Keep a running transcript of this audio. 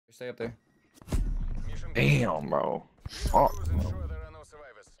Stay up there. Damn, bro. Fuck.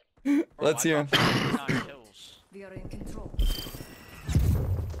 Let's hear him. We are in control.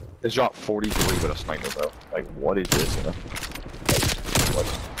 This dropped 43 with a sniper, bro. Like, what is this? You know? Like,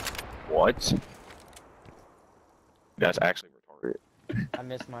 what? That's actually retarded. I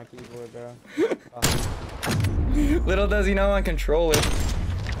miss my keyboard, bro. Little does he know I control it.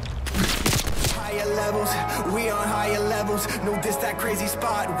 Higher levels, we on higher levels. No, this that crazy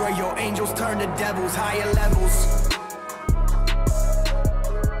spot where your angels turn to devils. Higher levels.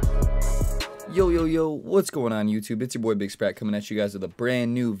 Yo, what's going on YouTube? It's your boy Big Spract coming at you guys with a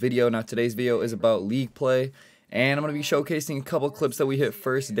brand new video. Now today's video is about League play, and I'm going to be showcasing a couple clips that we hit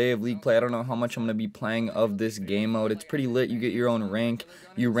first day of League play. I don't know how much I'm going to be playing of this game mode. It's pretty lit. You get your own rank,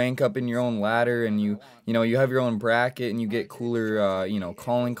 you rank up in your own ladder, and you have your own bracket, and you get cooler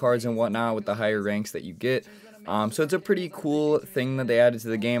calling cards and whatnot with the higher ranks that you get. So it's a pretty cool thing that they added to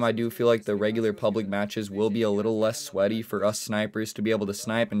the game. I do feel like the regular public matches will be a little less sweaty for us snipers to be able to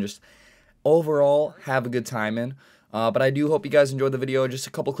snipe and just overall have a good time in. But I do hope you guys enjoyed the video. Just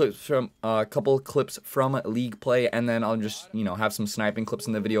a couple clips from League play, and then I'll just have some sniping clips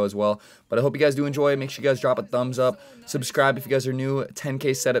in the video as well. But I hope you guys do enjoy. Make sure you guys drop a thumbs up, subscribe if you guys are new.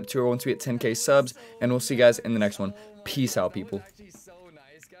 10K setup tour once we hit 10K subs, and we'll see you guys in the next one. Peace out, people. So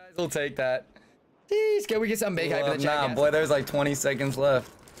nice, guys. We'll take that. Jeez, can we get some big hype in the chat? Nah, boy, there's like 20 seconds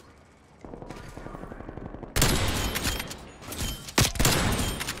left.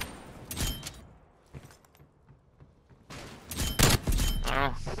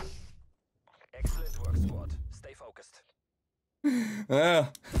 Excellent work, squad. Stay focused.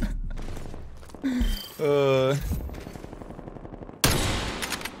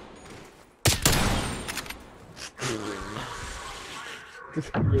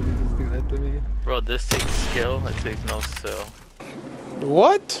 Bro, this takes skill, it takes no skill.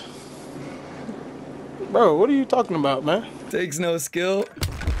 What? Bro, what are you talking about, man? Takes no skill.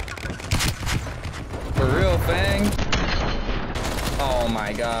 For real, Fang. Oh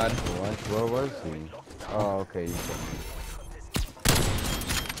my god. What? Where was he? Oh, okay. You said me.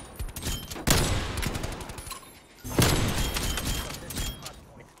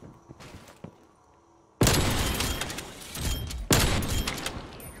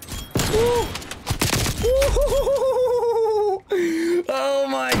 Oh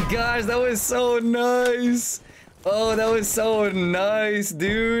my gosh, that was so nice. Oh, that was so nice,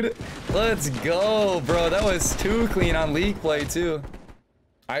 dude. Let's go, bro. That was too clean on League play, too.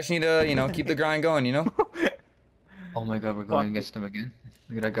 I just need to, keep the grind going, Oh my god, we're going against them again.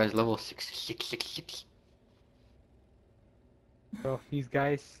 Look at that guy's level 6666. Bro, these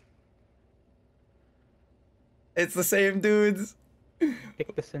guys It's the same dudes.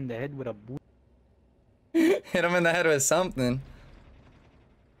 kicked us in the head with a boot. Hit him in the head with something.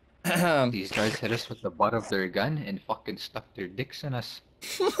 These guys hit us with the butt of their gun and fucking stuck their dicks in us.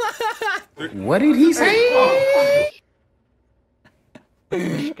 What did he say?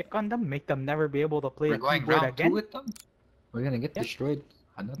 Kick on them, make them never be able to play We're going keyboard round again. 2 with them? We're gonna get destroyed.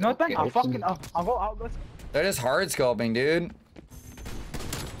 No, then I'll go. Let's They're just hard scoping, dude.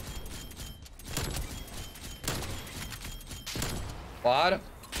 What?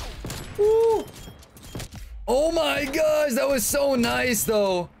 Woo! Oh my gosh, that was so nice,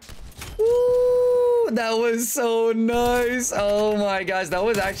 though. Woo! That was so nice. Oh my gosh, that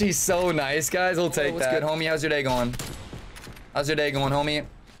was actually so nice, guys. We'll take that. What's good, homie? How's your day going? How's your day going, homie?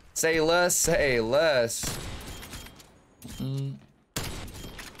 Say less, say less.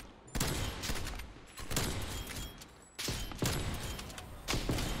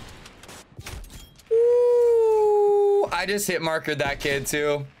 Ooh, I just hit markered that kid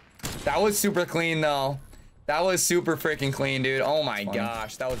too. That was super clean though. That was super freaking clean, dude. Oh my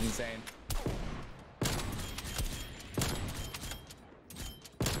gosh, that was insane.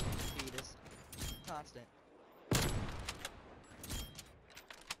 Speed is constant.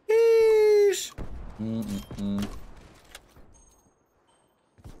 Yeesh.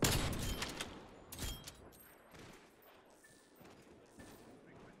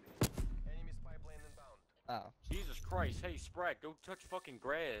 Oh. Jesus Christ, hey Spract, go touch fucking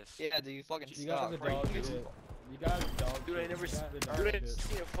grass. Yeah, dude, you fucking You guys stop. are dog shit. You guys are dog Dude, I shit. never You guys are dog seen a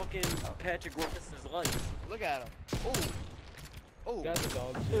shit. fucking patch of grass in his life. Look at him. Oh. Oh. You guys are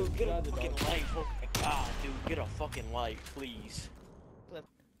dog shit. Dude, You get a guys are fucking dog shit. life. Oh my god, dude, get a fucking life, please.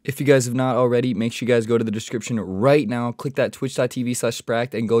 If you guys have not already, make sure you guys go to the description right now. Click that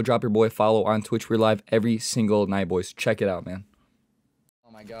twitch.tv/Spract and go drop your boy follow on Twitch. We're live every single night, boys. Check it out, man.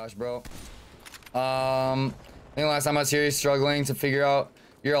 Oh my gosh, bro. I think last time I was here, you're struggling to figure out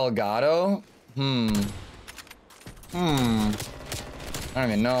your Elgato. I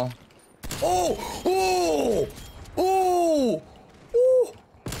don't even know. Oh! Oh! Oh! Oh!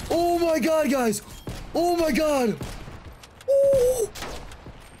 Oh my god, guys! Oh my god! Oh!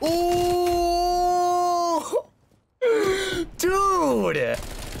 Oh! Dude!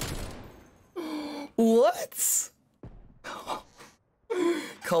 What?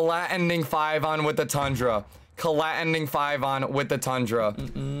 Collat ending 5 on with the tundra. Collat ending 5 on with the tundra.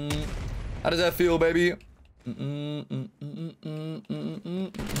 How does that feel, baby?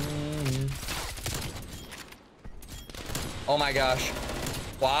 Oh my gosh.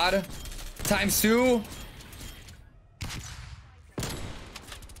 Quad. ×2.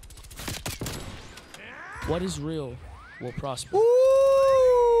 What is real will prosper.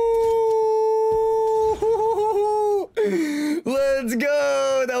 Let's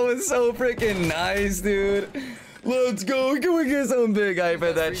go. That was so freaking nice, dude. Let's go. Can we get some big hype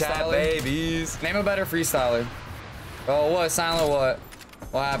at that chat, babies? Name a better freestyler. Oh, what? Silent what?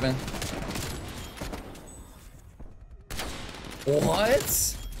 What happened?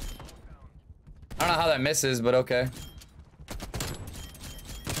 What? I don't know how that misses, but okay.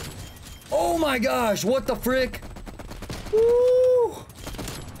 Oh my gosh, what the frick? Woo!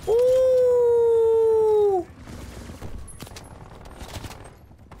 Woo!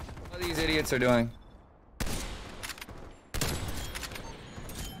 What these idiots are doing?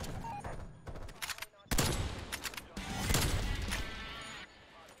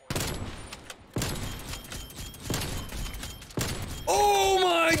 Oh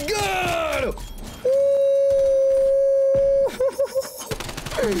my god!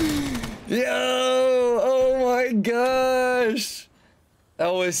 Yo, oh my gosh. That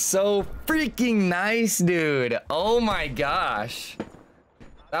was so freaking nice, dude. Oh my gosh.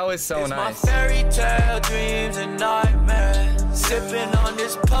 That was so nice. My fairy tale dreams and nightmares. Sipping on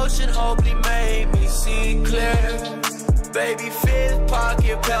this potion, hopefully made me see clear. Baby, fifth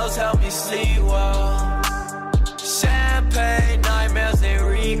pocket pills help me sleep well.